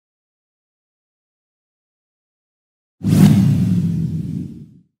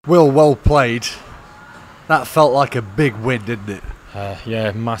Will, well played. That felt like a big win, didn't it?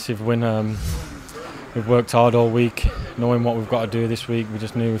 Yeah, massive win. We've worked hard all week, knowing what we've got to do this week. We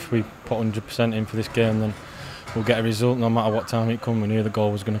just knew if we put 100% in for this game, then we'll get a result no matter what time it comes. We knew the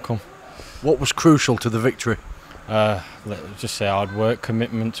goal was going to come. What was crucial to the victory? Let's just say hard work,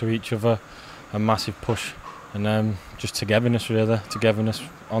 commitment to each other, a massive push, and just togetherness really. Togetherness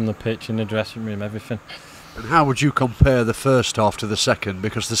on the pitch, in the dressing room, everything. And how would you compare the first half to the second?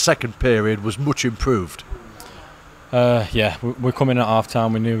 Because the second period was much improved. Yeah, we're coming at half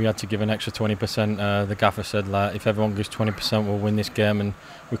time. We knew we had to give an extra 20%. The gaffer said, like, if everyone gives 20%, we'll win this game, and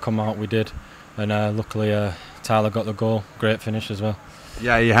we come out, we did. And luckily, Tyler got the goal. Great finish as well.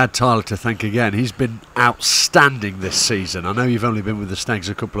 Yeah, you had Tyler to thank again. He's been outstanding this season. I know you've only been with the Stags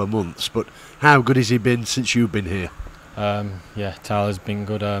a couple of months, but how good has he been since you've been here? Yeah, Tyler's been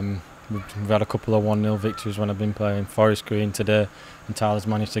good. We've had a couple of 1-0 victories when I've been playing Forest Green today, and Tyler's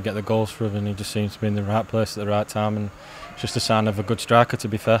managed to get the goals for him, and he just seems to be in the right place at the right time, and it's just a sign of a good striker, to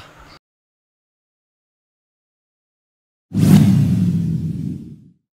be fair.